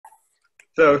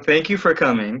So thank you for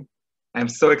coming. I'm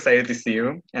so excited to see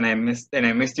you, and I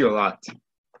missed you a lot.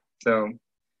 So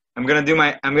I'm gonna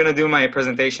do my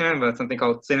presentation about something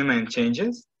called cinema and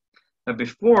changes. But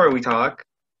before we talk,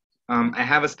 I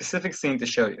have a specific scene to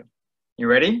show you. You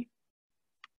ready?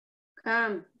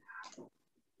 Come.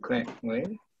 Okay, wait.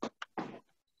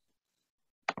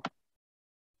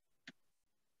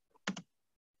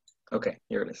 Okay,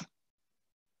 here it is.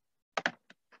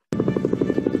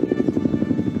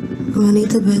 ואני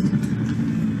אתאבד.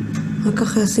 רק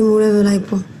ככה ישימו לב אליי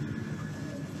פה.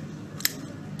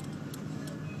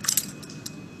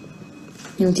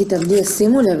 אם תתאבדי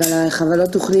ישימו לב עלייך, אבל לא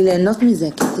תוכלי ליהנות מזה,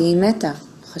 כי תהיי מתה.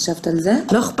 חשבת על זה?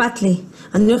 לא אכפת לי.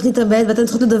 אני הולכת להתאבד ואתן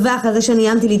צריכות לדווח על זה שאני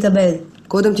איימתי להתאבד.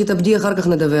 קודם תתאבדי, אחר כך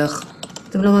נדווח.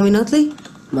 אתם לא מאמינות לי?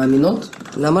 מאמינות?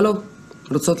 למה לא?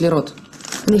 רוצות לראות.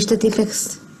 אני אשתה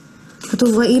טיפקס. כתוב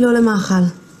ראי לא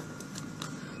למאכל.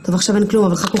 טוב, עכשיו אין כלום,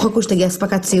 אבל חכו שתגיע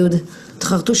אספקת ציוד.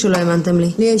 תחרטו שלא האמנתם לי.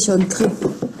 לי יש עוד, קחי.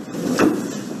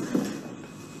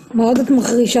 מה עוד את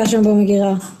מחרישה שם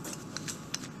במגירה?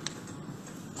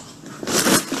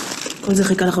 כל זה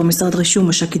חיכה לך במשרד רישום,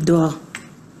 מש"קית דואר.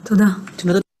 תודה.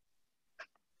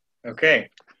 Okay.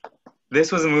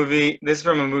 This is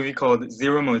from a movie called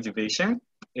Zero Motivation.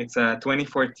 It's a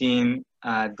 2014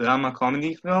 drama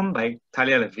comedy film by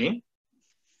Talia Levi.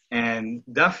 And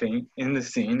Duffy in the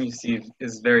scene you see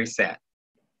is very sad.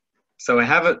 So I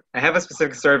have a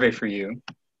specific survey for you.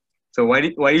 So why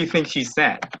do you think she's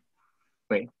sad?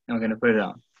 Wait, I'm gonna put it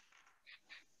on.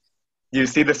 Do you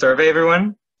see the survey,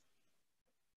 everyone?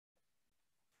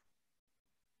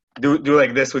 Do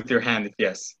like this with your hand if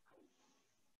yes.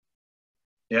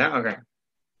 Yeah? Okay.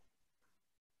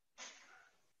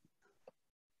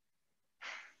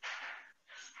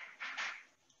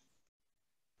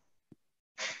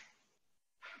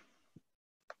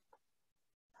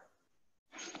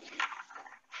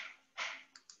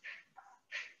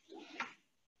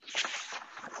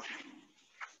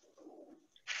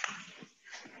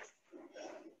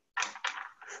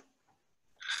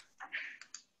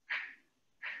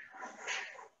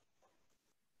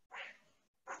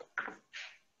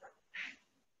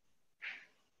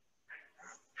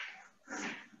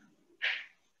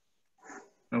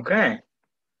 Okay.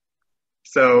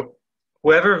 So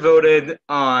whoever voted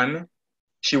on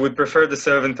she would prefer to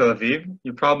serve in Tel Aviv,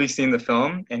 you've probably seen the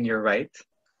film, and you're right.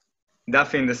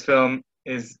 Daphne in this film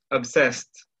is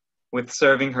obsessed with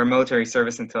serving her military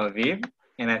service in Tel Aviv,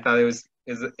 and I thought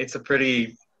it's a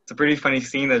pretty funny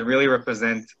scene that really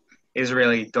represents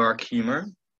Israeli dark humor.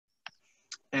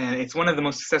 And it's one of the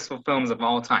most successful films of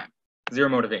all time. Zero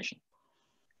Motivation.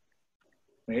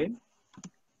 Wait.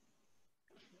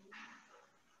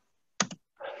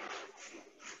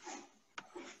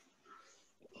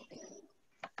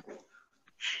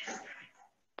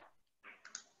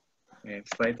 Yeah,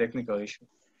 slight technical issue.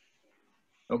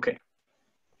 Okay.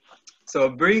 So a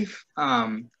brief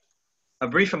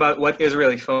about what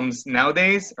Israeli films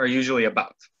nowadays are usually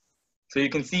about. So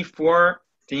you can see 4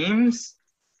 themes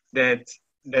that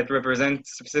represent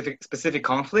specific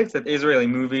conflicts that Israeli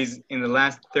movies in the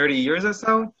last 30 years or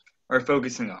so are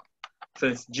focusing on. So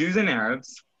it's Jews and Arabs,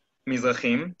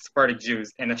 Mizrahim, Sephardic Jews,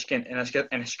 and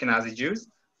Ashkenazi Jews,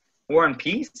 war and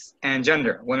peace, and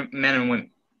gender, men and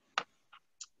women.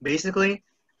 Basically,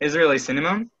 Israeli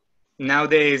cinema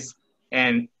nowadays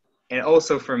and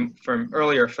also from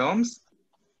earlier films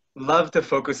love to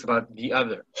focus about the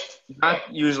other, not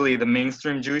usually the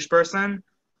mainstream Jewish person,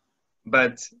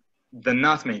 but the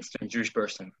not mainstream Jewish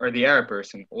person or the Arab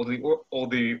person or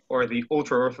the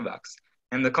ultra Orthodox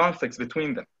and the conflicts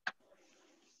between them.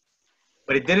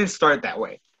 But it didn't start that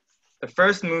way. The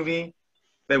first movie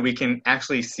that we can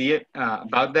actually see it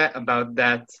about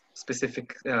that specific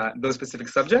those specific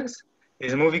subjects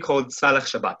is a movie called Salach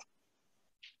Shabbat.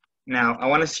 Now I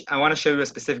want to show you a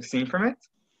specific scene from it.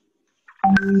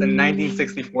 It's a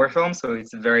 1964 film, so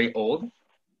it's very old,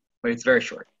 but it's very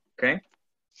short. Okay.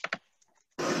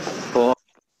 4,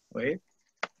 Wait.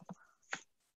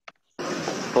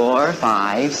 4,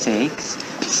 5, 6,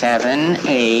 7,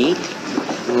 8,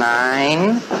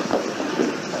 9,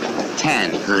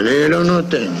 10. אני לא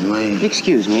נותן, מה?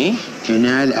 Excuse me.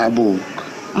 תנהל אבוק.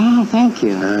 Oh, thank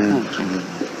you.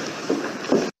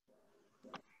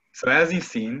 So as you've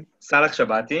seen, Salach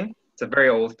Shabbati, it's a very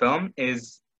old film,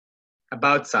 is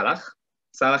about Salach.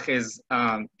 Salach is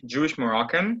Jewish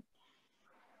Moroccan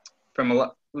from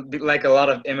like a lot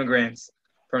of immigrants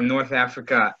from North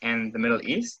Africa and the Middle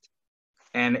East.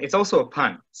 And it's also a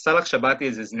pun. Salach Shabbati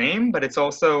is his name, but it's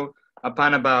also a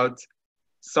pun about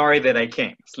sorry that I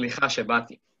came, Slicha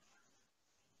Shabbati,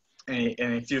 and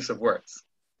its use of words.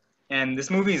 And this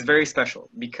movie is very special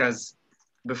because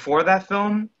before that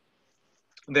film,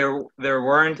 there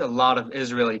weren't a lot of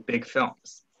Israeli big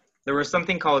films. There was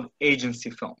something called agency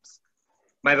films.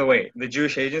 By the way, the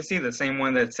Jewish agency, the same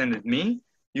one that sent me,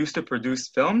 used to produce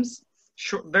films,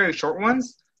 very short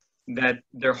ones, that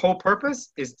their whole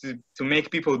purpose is to make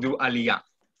people do aliyah.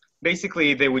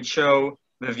 Basically, they would show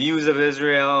the views of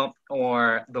Israel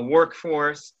or the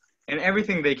workforce and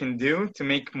everything they can do to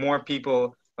make more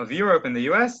people of Europe and the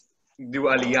US do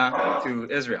aliyah to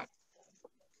Israel.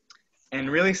 And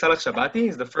really, Salach Shabati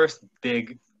is the first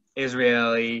big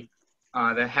Israeli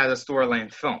that has a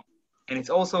storyline film. And it's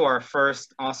also our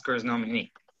first Oscars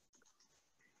nominee.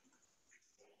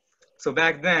 So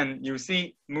back then, you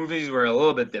see, movies were a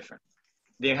little bit different.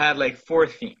 They had like 4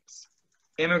 themes: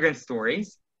 immigrant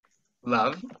stories,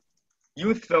 love,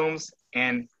 youth films,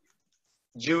 and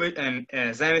Jewish and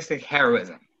Zionistic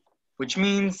heroism, which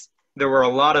means there were a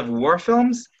lot of war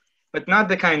films, but not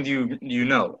the kind you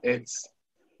know. It's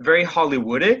very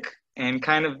Hollywoodic and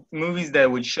kind of movies that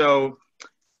would show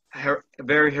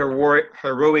very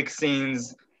heroic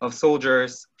scenes of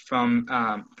soldiers from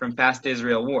past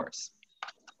Israel wars.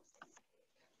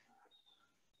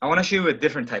 I want to show you a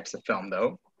different types of film,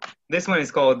 though. This one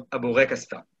is called a Burekas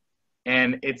film,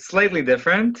 and it's slightly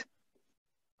different,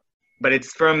 but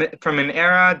it's from an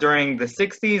era during the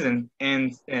 60s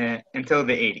and until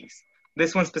the 80s.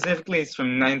 This one specifically is from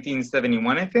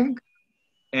 1971, I think,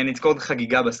 and it's called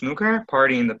Chagiga Basnooker,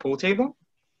 Party in the Pool Table.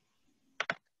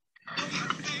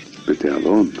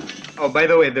 Oh, by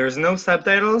the way, there's no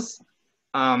subtitles,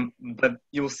 but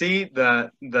you'll see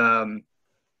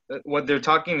what they're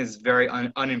talking is very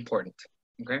unimportant.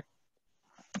 Okay.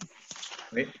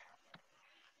 Wait.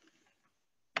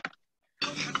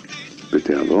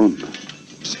 בתיאבון.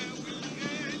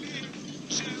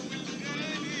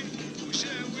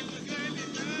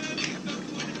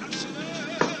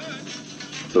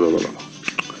 לא.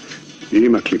 היא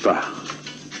עם הקליפה.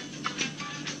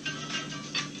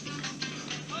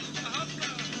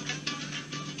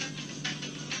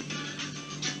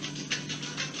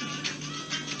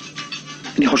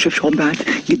 אני חושב שעוד מעט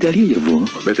גדלי יבוא.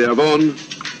 בתיאבון.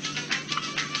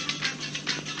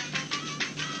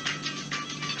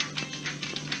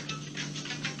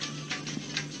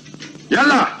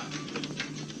 יאללה!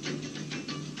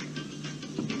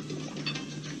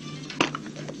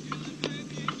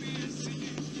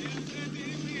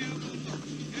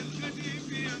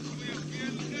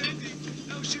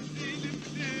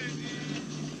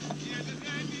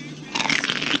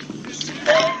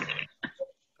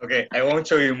 Okay, I won't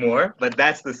show you more, but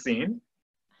that's the scene.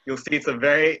 You'll see it's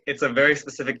a very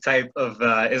specific type of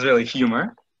Israeli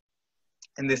humor,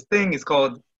 and this thing is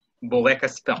called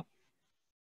Borekas film.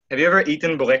 Have you ever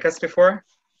eaten Borekas before?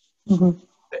 Mm-hmm.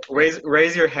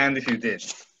 Raise your hand if you did.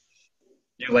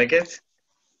 You like it?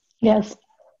 Yes.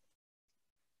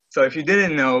 So if you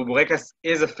didn't know, Borekas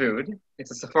is a food.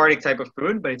 It's a Sephardic type of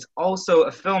food, but it's also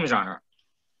a film genre.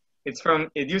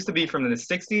 It used to be from the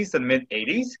 60s to the mid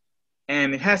 80s,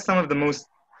 and it has some of the most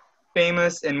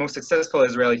famous and most successful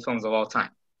Israeli films of all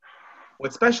time.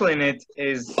 What's special in it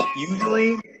is usually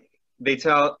they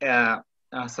tell a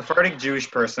Sephardic Jewish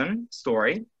person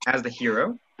story as the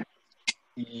hero.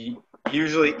 He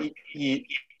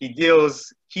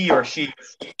or she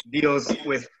deals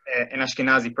with an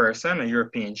Ashkenazi person, a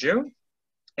European Jew,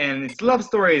 and it's love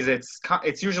stories.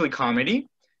 It's usually comedy,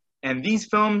 and these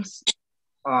films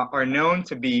are known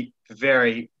to be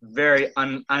very, very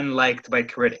unliked by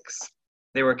critics.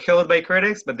 They were killed by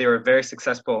critics, but they were very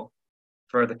successful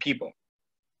for the people.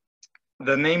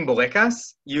 The name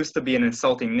Borekas used to be an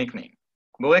insulting nickname.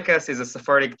 Borekas is a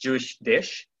Sephardic Jewish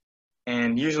dish,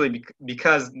 and usually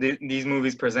because these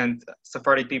movies present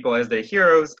Sephardic people as their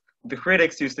heroes, the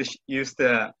critics used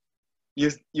to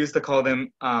call them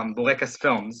Borekas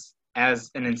films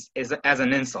as an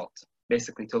insult,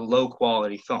 basically, to low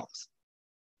quality films.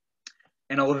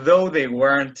 And although they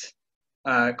weren't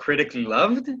critically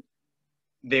loved,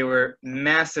 they were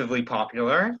massively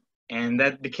popular, and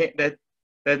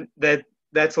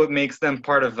that's what makes them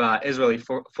part of Israeli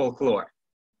folklore.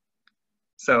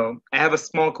 So I have a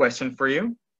small question for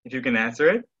you, if you can answer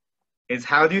it. Is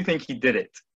how do you think he did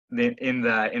it in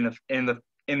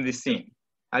the scene?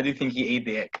 How do you think he ate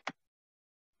the egg?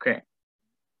 Okay,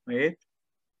 wait.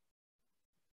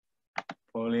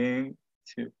 Polling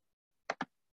 2.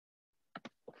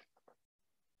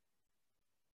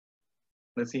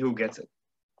 Let's see who gets it.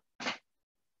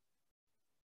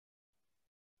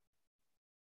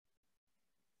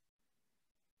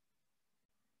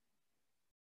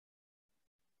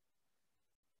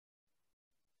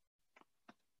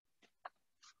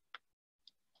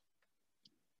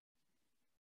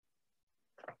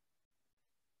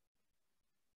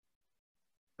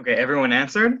 Okay, everyone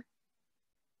answered?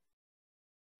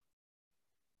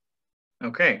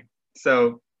 Okay,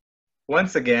 so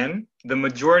once again, the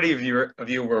majority of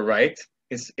you were right.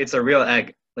 It's a real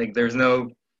egg. Like there's no,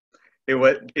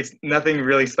 it's nothing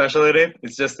really special in it.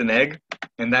 It's just an egg,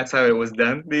 and that's how it was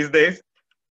done these days.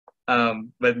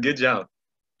 But good job.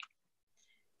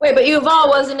 Wait, but Yuval,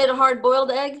 wasn't it a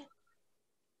hard-boiled egg?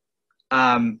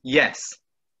 Yes.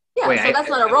 Yeah, Wait, so that's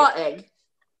not a raw egg.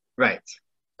 Right.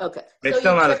 Okay. It's so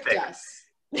still you not a tricked fig. us.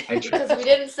 Because we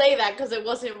didn't say that because it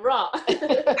wasn't raw.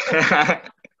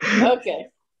 Okay.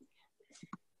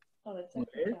 Oh, that's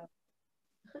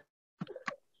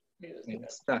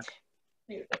It's stuck.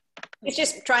 It's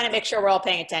just trying to make sure we're all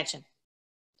paying attention.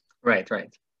 Right.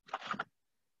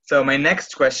 So my next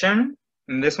question,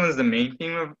 and this one's the main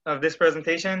theme of this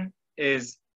presentation, is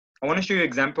I want to show you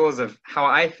examples of how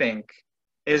I think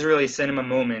Israeli cinema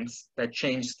moments that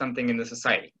changed something in the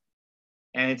society.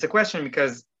 And it's a question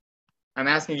because I'm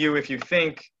asking you if you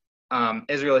think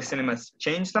Israeli cinema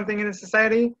changed something in the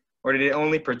society, or did it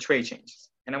only portray changes?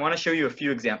 And I want to show you a few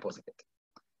examples of it.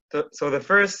 So the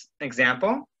first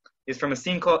example is from a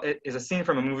scene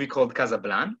from a movie called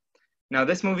Casablanca. Now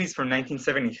this movie is from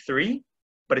 1973,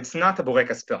 but it's not a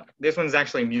Borekas film. This one's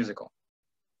actually a musical.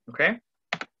 Okay?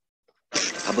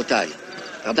 רבותיי,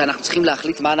 אנחנו צריכים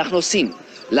להחליט מה אנחנו עושים.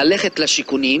 ללכת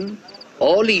לשיכונים,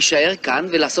 או להישאר כאן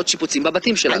ולעשות שיפוצים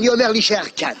בבתים שלנו. אני אומר להישאר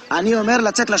כאן. אני אומר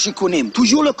לצאת לשיכונים.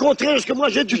 toujours le contraire, ce que moi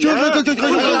j'ai dit.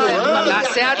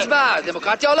 נעשה הצבעה,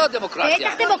 דמוקרטיה או לא דמוקרטיה?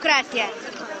 בטח דמוקרטיה.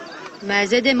 מה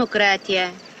זה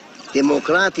דמוקרטיה?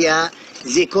 דמוקרטיה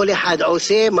זה כל אחד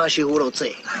עושה מה שהוא רוצה.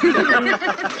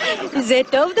 זה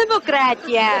טוב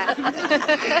דמוקרטיה.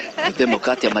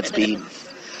 דמוקרטיה מצביעים.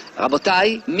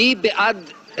 רבותיי, מי בעד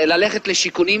ללכת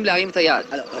לשיכונים להרים את היד?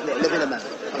 לבן אמר.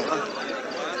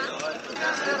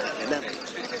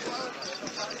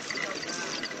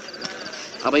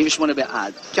 48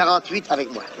 בעד. 48 avec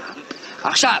moi.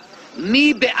 עכשיו,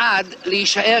 מי בעד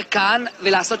להישאר כאן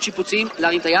ולעשות שיפוצים,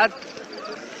 להרים את היד?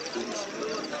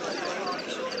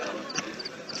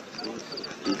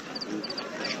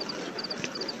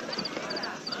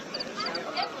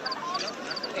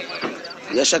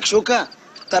 יש שקשוקה?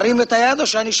 תרים את היד או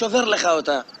שאני שובר לך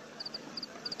אותה?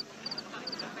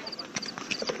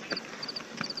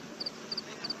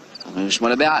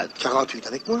 בעד. 48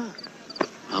 avec moi.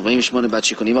 48 בעד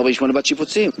שיכונים, 48 בעד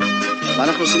שיפוצים. מה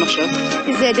אנחנו עושים עכשיו?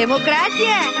 זה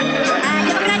דמוקרטיה.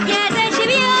 הדמוקרטיה זה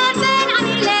שוויון בין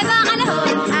עני לבעל,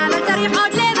 אבל צריך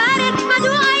עוד לברר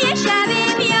מדוע יש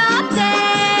שווים יותר.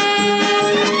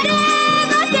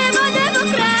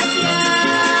 דמוקרטיה.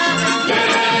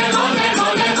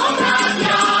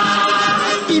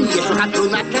 אם יש לך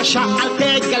תלונה קשה, אל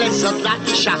תגלה זאת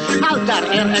לאישה. אל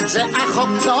תערער את זה החוק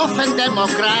באופן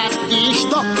דמוקרטי.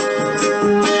 שתוק.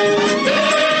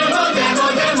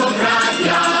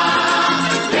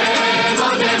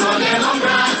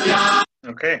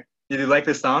 Okay. Did you like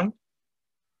this song?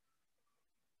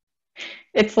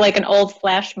 It's like an old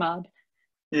flash mob.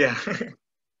 Yeah.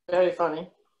 Very funny.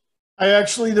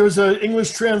 There was an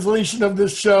English translation of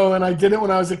this show, and I did it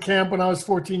when I was at camp when I was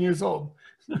 14 years old.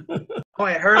 Oh,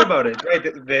 I heard about it. Right?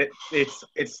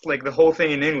 It's like the whole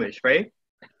thing in English, right?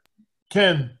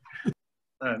 Ken.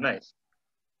 Nice.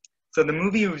 So the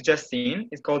movie you've just seen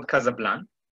is called Casablanca,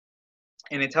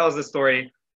 and it tells the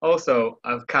story also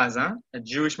of Kaza, a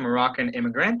Jewish Moroccan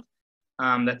immigrant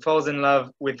that falls in love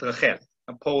with Rachel,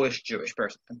 a Polish Jewish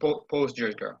person, a Polish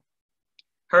Jewish girl.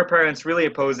 Her parents really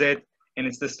oppose it, and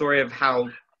it's the story of how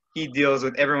he deals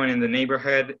with everyone in the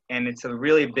neighborhood, and it's a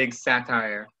really big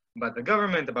satire about the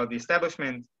government, about the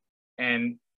establishment, and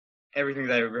everything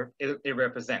that it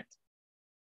represents.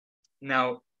 Now,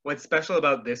 what's special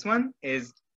about this one is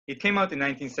it came out in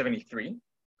 1973,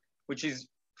 which is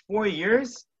 4 years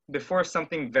before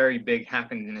something very big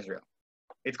happened in Israel.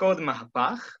 It's called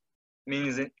Mahapach,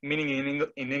 meaning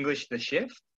in English, the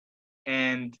shift.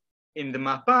 And in the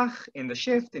Mahapach, in the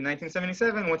shift, in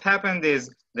 1977, what happened is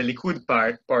the Likud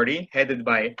party, headed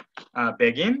by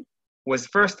Begin, was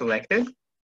first elected.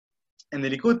 And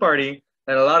the Likud party,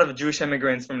 that a lot of Jewish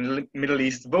immigrants from the Middle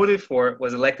East voted for,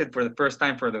 was elected for the first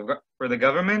time for the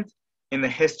government in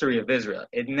the history of Israel.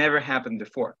 It never happened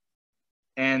before.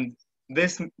 And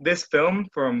this film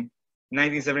from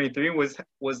 1973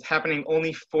 was happening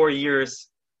only 4 years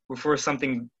before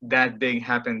something that big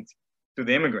happened to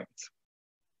the immigrants,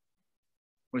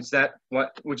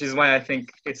 which is why I think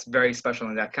it's very special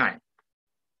in that kind.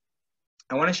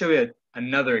 I want to show you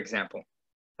another example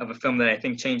of a film that I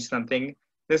think changed something.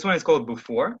 This one is called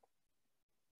Before,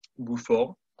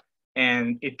 and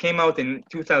it came out in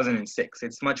 2006.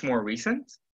 It's much more recent,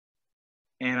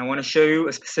 and I want to show you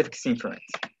a specific scene from it.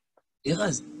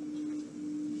 אירז,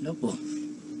 לא פה.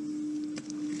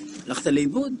 הלכת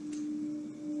לאיבוד?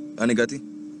 לאן הגעתי?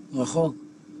 רחוק.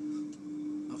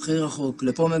 הכי רחוק.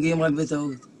 לפה מגיעים רק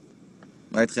בטעות.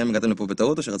 מה איתכם? הגעתם לפה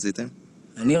בטעות או שרציתם?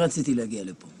 אני רציתי להגיע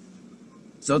לפה.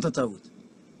 זאת הטעות.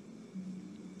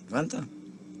 הבנת?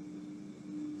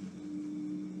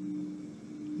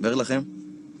 דבר לכם.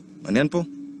 מעניין פה?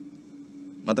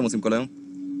 מה אתם עושים כל היום?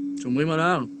 שומרים על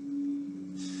ההר.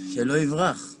 שלא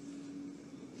יברח.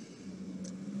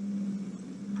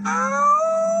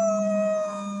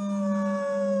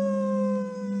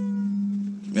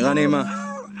 שמירה נעימה.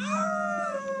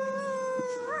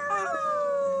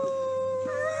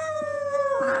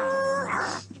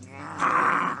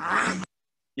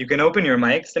 You can open your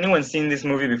mics. Anyone seen this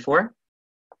movie before?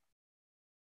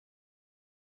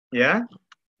 Yeah?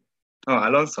 Oh,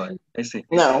 Alon saw it. I see.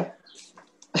 No.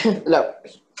 No.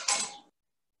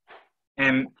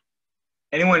 And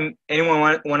anyone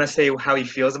want to say how he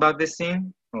feels about this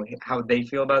scene? Or how they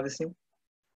feel about this scene?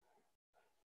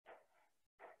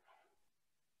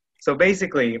 So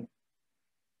basically,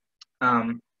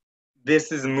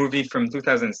 this is a movie from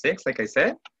 2006, like I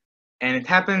said, and it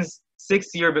happens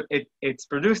it's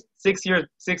produced 6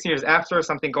 years after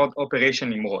something called Operation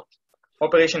Nimrod.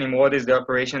 Operation Nimrod is the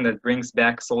operation that brings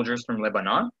back soldiers from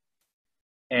Lebanon,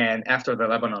 and after the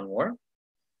Lebanon War.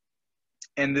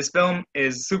 And this film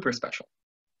is super special,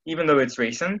 even though it's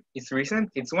recent.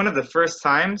 It's one of the first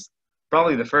times,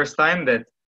 probably the first time, that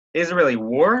Israeli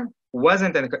war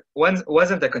wasn't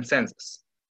a consensus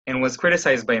and was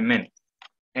criticized by many.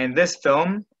 And this film,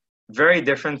 very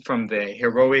different from the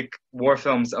heroic war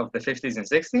films of the 50s and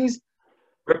 60s,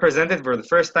 represented for the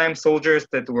first time soldiers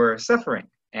that were suffering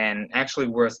and actually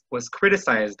was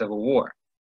criticized of a war.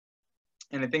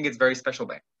 And I think it's very special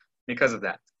because of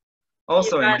that.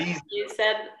 Also, you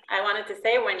said, I wanted to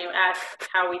say, when you asked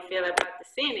how we feel about the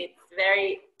scene, it's very,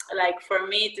 like, for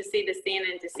me to see the scene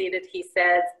and to see that he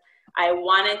says, I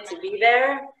wanted to be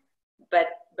there, but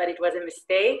it was a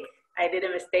mistake. I did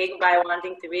a mistake by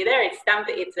wanting to be there.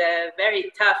 It's a very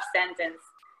tough sentence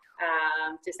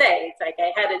to say. It's like I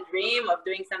had a dream of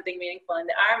doing something meaningful in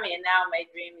the army, and now my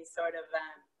dream is sort of,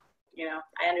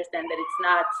 I understand that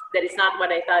it's not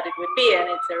what I thought it would be, and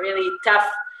it's a really tough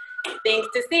thing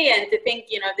to see and to think.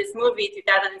 This movie,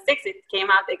 2006, it came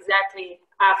out exactly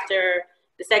after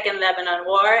the Second Lebanon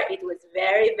War. It was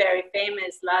very, very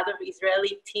famous. A lot of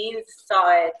Israeli teens saw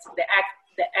it. The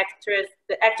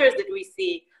actors that we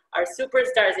see are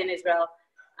superstars in Israel,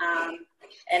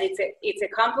 and it's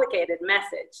a complicated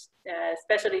message,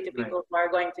 especially to people who are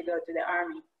going to go to the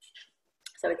army.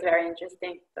 So it's very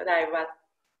interesting.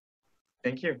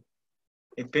 Thank you.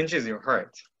 It pinches your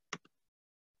heart.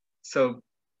 So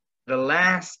the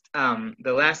last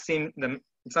scene,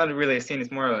 it's not really a scene,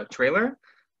 it's more of a trailer.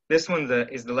 This one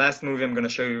is the last movie I'm going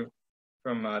to show you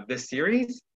from this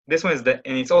series. This one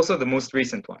and it's also the most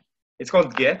recent one. It's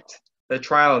called Get, The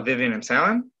Trial of Vivian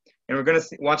Amsalem, and we're going to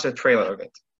watch a trailer of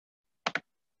it.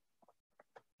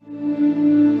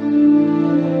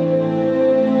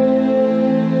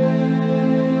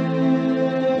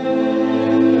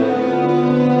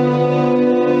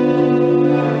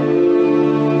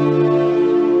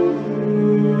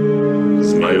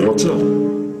 אז מה היא רוצה?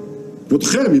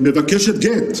 כבודכם, היא מבקשת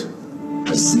גט.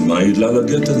 אז מה היא לה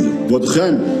לגט הזה?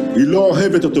 כבודכם, היא לא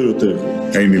אוהבת אותו יותר.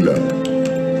 אין עילה.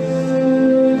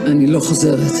 אני לא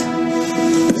חוזרת.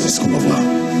 זה סכום עבר.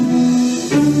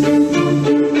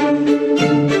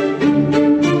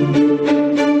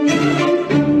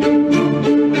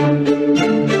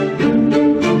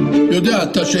 יודע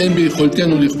אתה שאין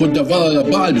ביכולתנו לכפות דבר על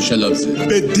הבעל בשלב זה.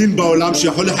 בית דין בעולם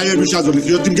שיכול לחייב אישה זו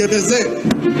לחיות עם גבר זה.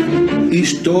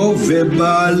 איש טוב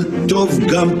ובעל טוב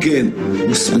גם כן.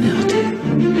 הוא שונא אותי.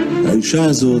 האישה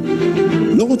הזאת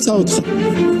לא רוצה אותך.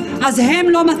 אז הם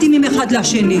לא מתאימים אחד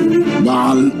לשני.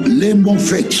 בעל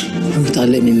למופת. הוא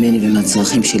מתעלם ממני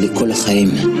ומהצרכים שלי כל החיים.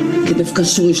 כי דווקא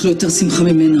שור יש לו יותר שמחה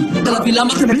ממנה. תלבי, למה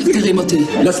אתם מתקרים אותי?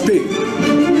 מספיק.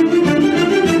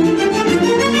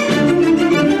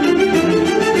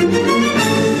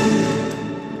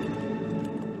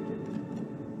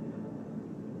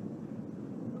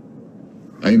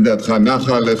 האם דעתך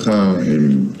נחה עליך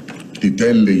אם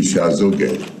תיתן לאישה זו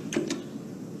גט?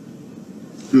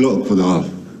 לא, כבוד הרב.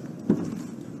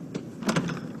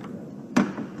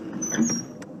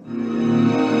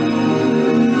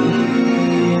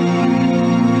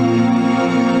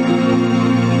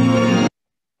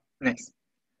 Nice.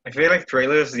 I feel like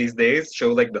trailers these days show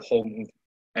like the whole movie.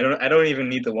 I don't even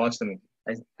need to watch the movie.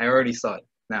 I already saw it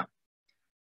now.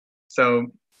 So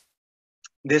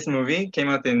this movie came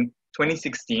out in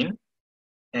 2016,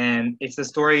 and it's the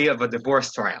story of a divorce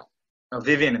trial. of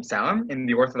Vivian Absalom in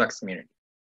the Orthodox community.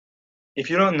 If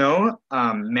you don't know,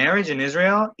 marriage in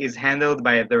Israel is handled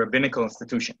by the rabbinical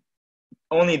institution.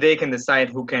 Only they can decide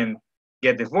who can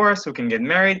get divorced, who can get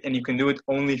married, and you can do it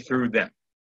only through them.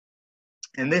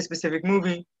 And this specific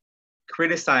movie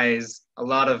criticized a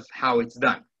lot of how it's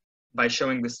done by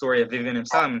showing the story of Vivian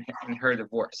Absalom and her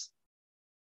divorce.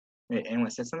 Wait, anyone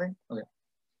say something? Okay.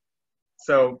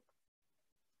 So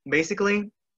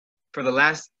basically, for the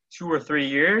last 2 or 3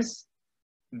 years,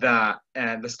 the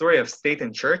story of state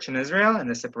and church in Israel and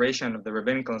the separation of the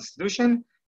rabbinical institution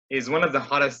is one of the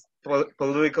hottest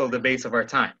political debates of our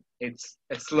time. It's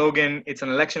a slogan, it's an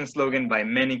election slogan by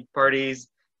many parties,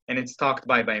 and it's talked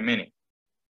by many.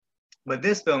 But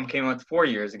this film came out 4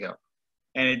 years ago,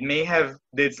 and it may have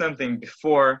did something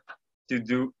before to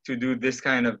do this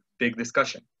kind of big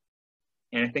discussion.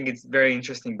 And I think it's very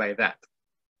interesting by that.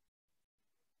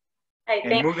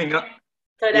 Moving on.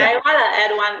 So I want to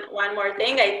add one more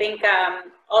thing. I think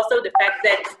also the fact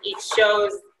that it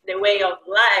shows the way of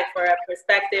life or a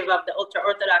perspective of the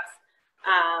ultra-Orthodox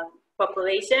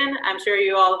population. I'm sure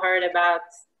you all heard about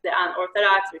The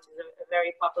Unorthodox, which is a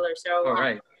very popular show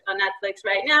on Netflix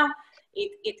right now.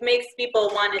 It makes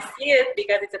people want to see it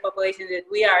because it's a population that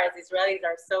we are as Israelis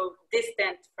are so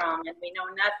distant from and we know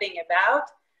nothing about.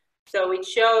 So it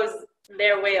shows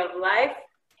their way of life,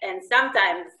 and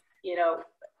sometimes, you know,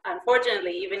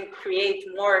 unfortunately, even create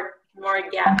more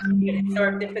gaps. It's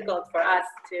sort of difficult for us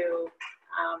to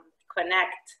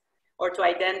connect or to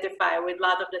identify with a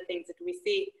lot of the things that we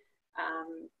see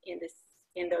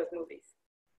in those movies.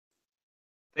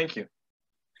 Thank you.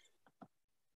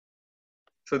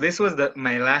 So this was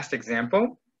my last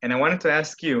example, and I wanted to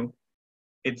ask you,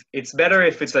 it's better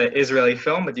if it's an Israeli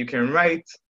film, but you can write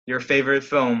your favorite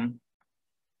film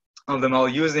of them all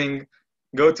using,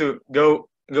 go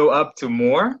up to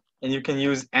more, and you can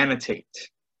use annotate.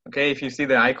 Okay, if you see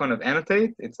the icon of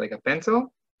annotate, it's like a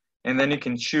pencil, and then you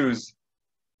can choose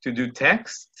to do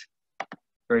text,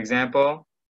 for example.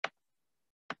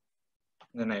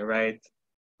 Then I write,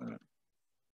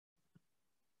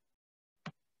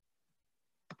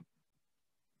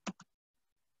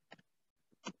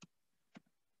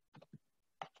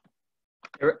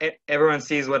 everyone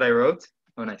sees what I wrote?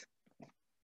 Oh, nice.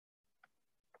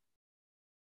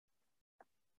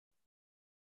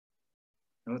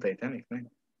 Oh, Titanic, man.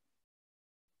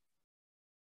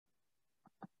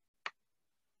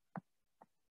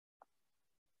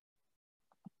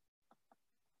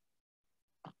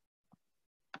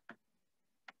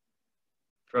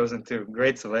 Frozen 2,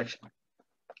 great selection.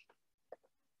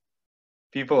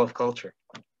 People of culture.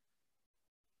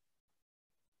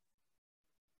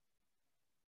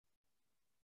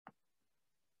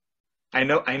 I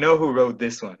know who wrote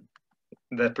this one,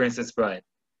 The Princess Bride.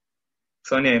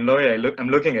 Sonia and Lori, I'm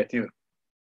looking at you.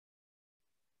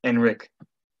 And Rick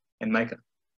and Micah.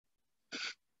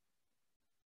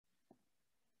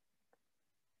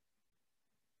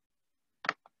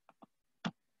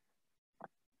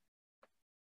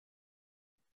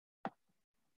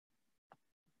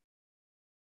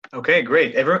 Okay,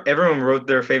 great. Everyone wrote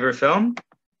their favorite film?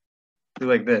 Do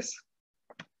like this.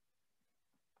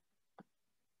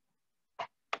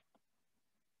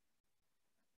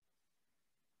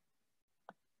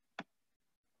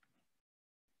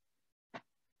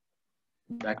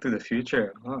 Back to the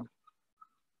Future. Oh.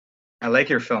 I like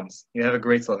your films. You have a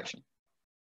great selection.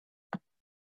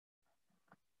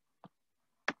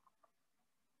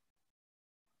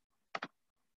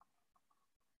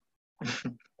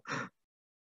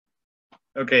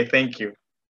 Okay, thank you.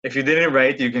 If you didn't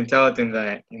write, you can tell it in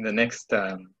the next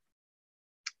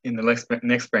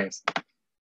next frames.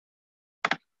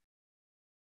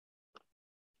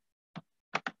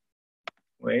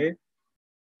 Wait.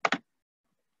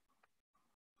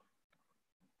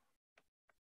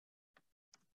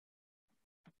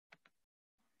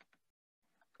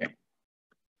 Okay.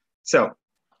 So,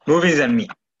 movies and me.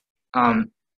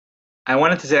 I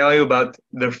wanted to tell you about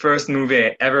the first movie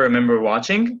I ever remember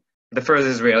watching. The first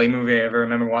Israeli movie I ever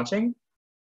remember watching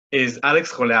is Alex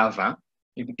Chole Ahava.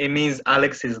 It means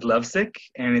Alex is lovesick,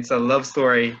 and it's a love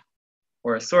story,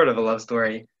 or a sort of a love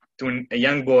story, between a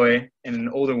young boy and an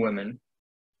older woman.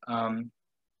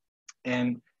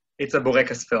 And it's a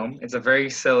Borekas film. It's a very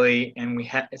silly, and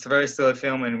it's a very silly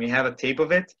film, and we have a tape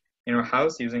of it in our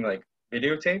house using like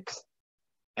videotapes.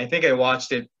 I think I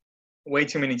watched it way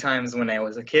too many times when I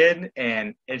was a kid,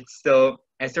 and I still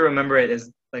remember it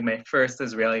as like my first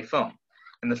Israeli film,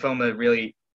 and the film that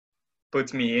really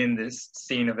puts me in this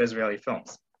scene of Israeli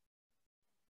films.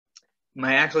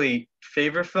 My actually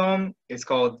favorite film is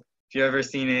called, if you've ever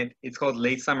seen it, it's called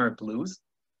Late Summer Blues.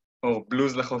 or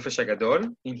Blues LaChofesh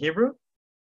HaGadol in Hebrew.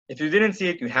 If you didn't see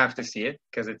it, you have to see it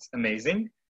because it's amazing.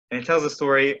 And it tells a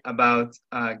story about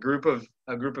a group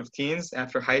of teens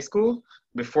after high school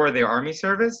before their army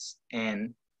service,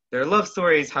 and their love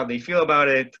stories, how they feel about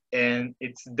it, and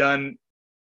it's done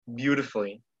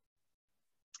beautifully.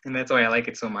 And that's why I like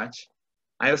it so much.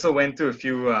 I also went to a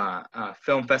few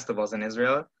film festivals in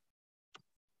Israel,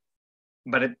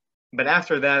 but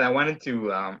after that, I wanted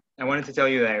to tell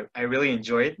you that I really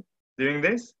enjoyed doing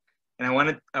this, and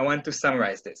I want to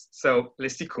summarize this. So,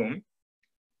 lesikum,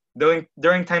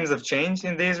 during times of change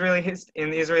in the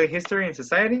Israeli history and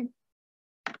society,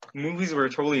 movies were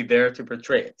totally there to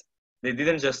portray it. They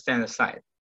didn't just stand aside.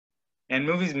 And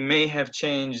movies may have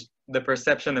changed the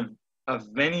perception of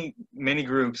many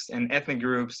groups and ethnic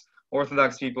groups,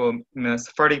 Orthodox people,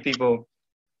 Sephardic people,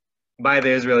 by the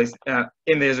Israelis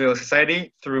in the Israeli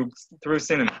society through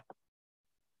cinema.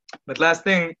 But last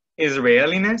thing,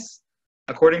 Israeliness,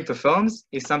 according to films,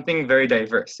 is something very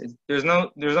diverse. There's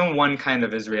no one kind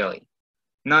of Israeli,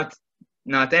 not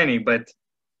any, but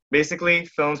basically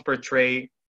films portray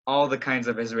all the kinds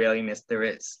of Israeliness there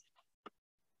is.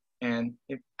 And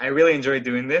I really enjoy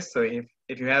doing this. So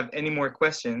if you have any more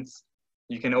questions,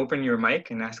 you can open your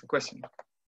mic and ask a question.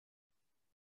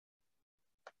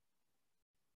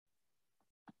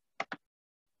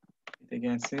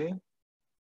 Again, see?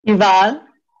 Yuval?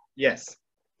 Yes.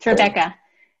 It's Rebecca.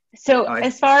 So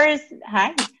as far as,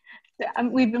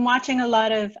 we've been watching a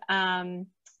lot of kind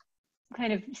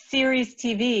of series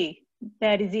TV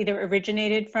that is either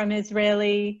originated from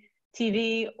Israeli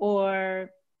TV or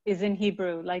is in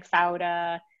Hebrew, like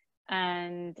Fauda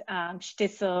and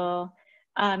Shtisel.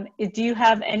 Do you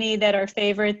have any that are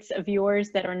favorites of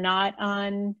yours that are not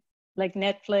on like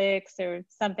Netflix or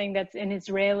something that's an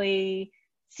Israeli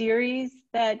series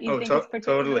that you think is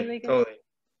particularly good?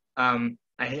 Totally.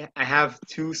 I have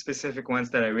two specific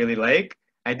ones that I really like.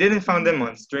 I didn't find them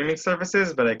on streaming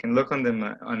services, but I can look on them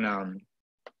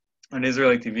on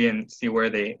Israeli TV and see where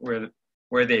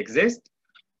they exist.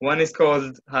 One is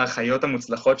called HaChayot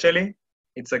HaMutzlachot Sheli.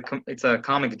 It's a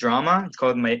comic drama. It's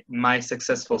called My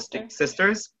Successful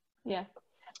Sisters. Yeah.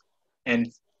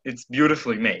 And it's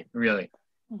beautifully made, really.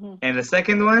 Mm-hmm. And the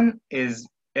second one is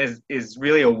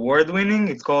really award-winning.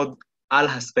 It's called Al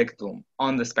HaSpectrum,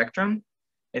 On the Spectrum.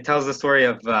 It tells the story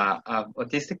of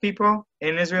autistic people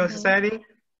in Israeli society,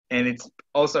 and it's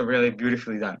also really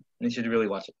beautifully done. You should really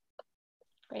watch it.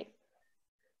 Great.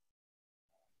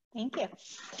 Thank you.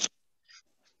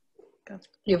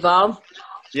 Yuval?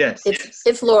 Yes.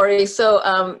 It's Lori.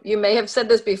 So you may have said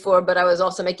this before, but I was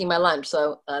also making my lunch,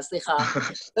 so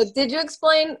slicha. But did you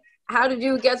explain how did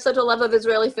you get such a love of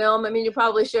Israeli film? I mean, you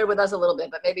probably shared with us a little bit,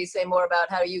 but maybe say more about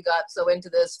how you got so into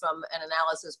this from an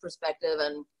analysis perspective.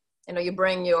 And you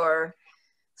bring your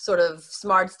sort of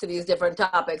smarts to these different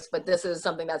topics, but this is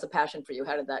something that's a passion for you.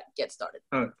 How did that get started?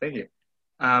 Oh, thank you.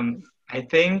 I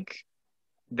think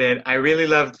that I really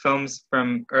loved films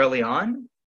from early on,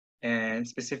 and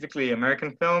specifically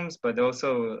American films, but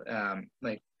also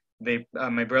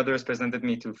my brothers presented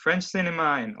me to French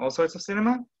cinema and all sorts of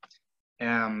cinema.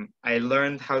 I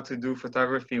learned how to do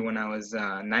photography when I was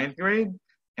 9th grade,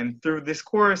 and through this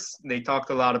course, they talked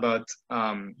a lot about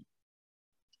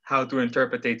how to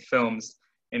interpret films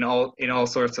in all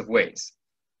sorts of ways.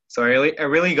 So I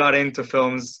really got into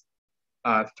films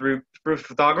through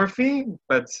photography,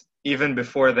 but even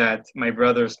before that, my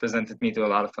brothers presented me to a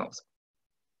lot of films.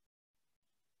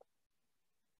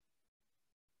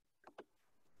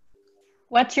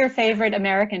 What's your favorite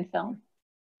American film?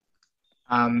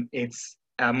 It's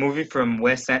a movie from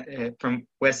Wes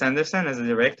Anderson as a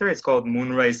director. It's called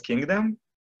Moonrise Kingdom,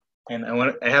 and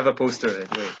I have a poster of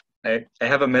it. Wait. I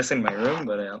have a mess in my room,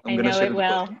 but I'm going to show it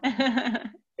well.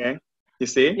 Okay, you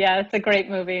see? Yeah, it's a great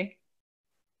movie.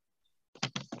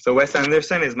 So Wes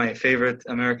Anderson is my favorite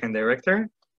American director.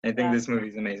 I think this movie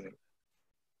is amazing.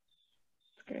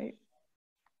 Great.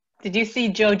 Did you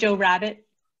see Jojo Rabbit?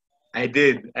 I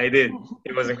did.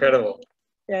 It was incredible.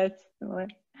 Yes.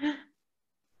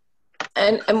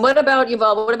 And what about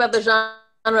Yuval? What about the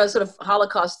genre sort of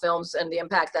Holocaust films and the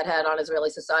impact that had on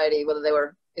Israeli society, whether they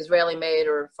were Israeli made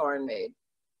or foreign made?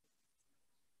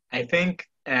 I think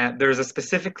there's a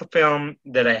specific film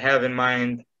that I have in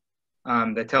mind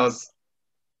that tells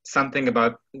something in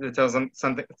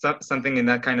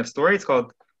that kind of story. It's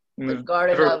called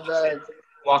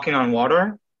Walking on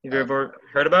Water. Have you ever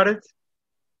heard about it?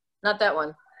 Not that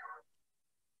one.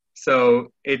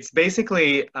 So it's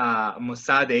basically a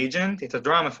Mossad agent. It's a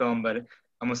drama film, but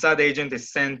a Mossad agent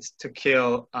is sent to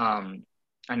kill a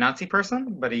Nazi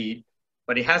person, but he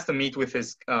has to meet with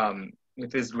his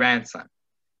grandson,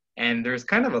 and there's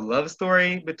kind of a love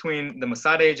story between the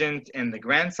Mossad agent and the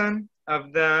grandson of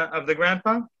the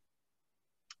grandpa.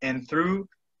 And through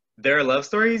their love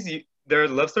story,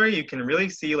 you can really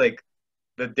see like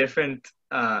the different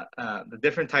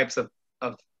types of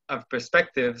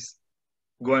perspectives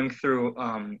going through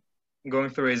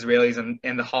Israelis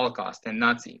and the Holocaust and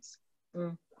Nazis.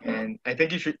 Mm. And I think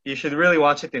you should really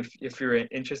watch it if you're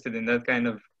interested in that kind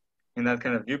of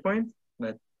viewpoint.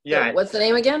 But yeah. So what's the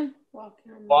name again?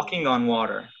 Walking on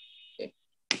Water.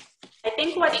 I think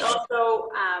what's also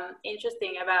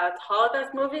interesting about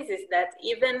Holocaust movies is that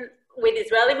even with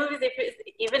Israeli movies,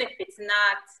 even if it's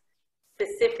not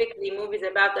specifically movies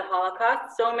about the Holocaust,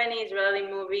 so many Israeli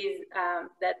movies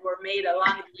that were made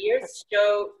along the years show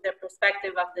the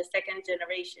perspective of the second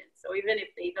generation. So even if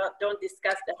they don't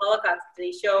discuss the Holocaust,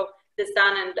 they show the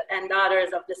son and daughters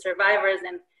of the survivors,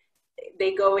 and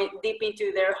they go deep into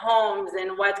their homes and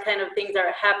what kind of things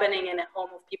are happening in a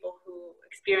home of people who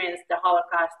experienced the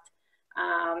Holocaust.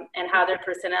 And how their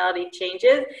personality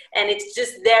changes, and it's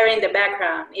just there in the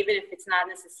background, even if it's not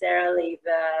necessarily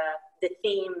the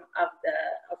theme of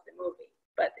the movie,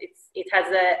 but it has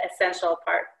an essential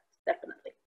part,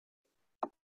 definitely.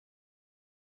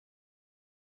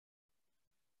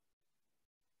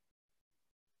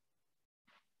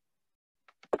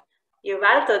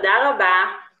 Yuval, toda rabah.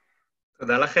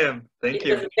 Toda lachem. Thank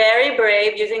you. It was very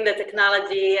brave using the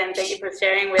technology, and thank you for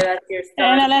sharing with us your story.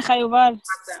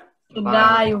 Awesome.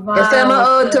 תודה, יובל. יפה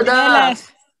מאוד, תודה.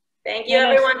 Thank you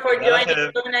everyone for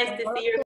joining. So nice to see you.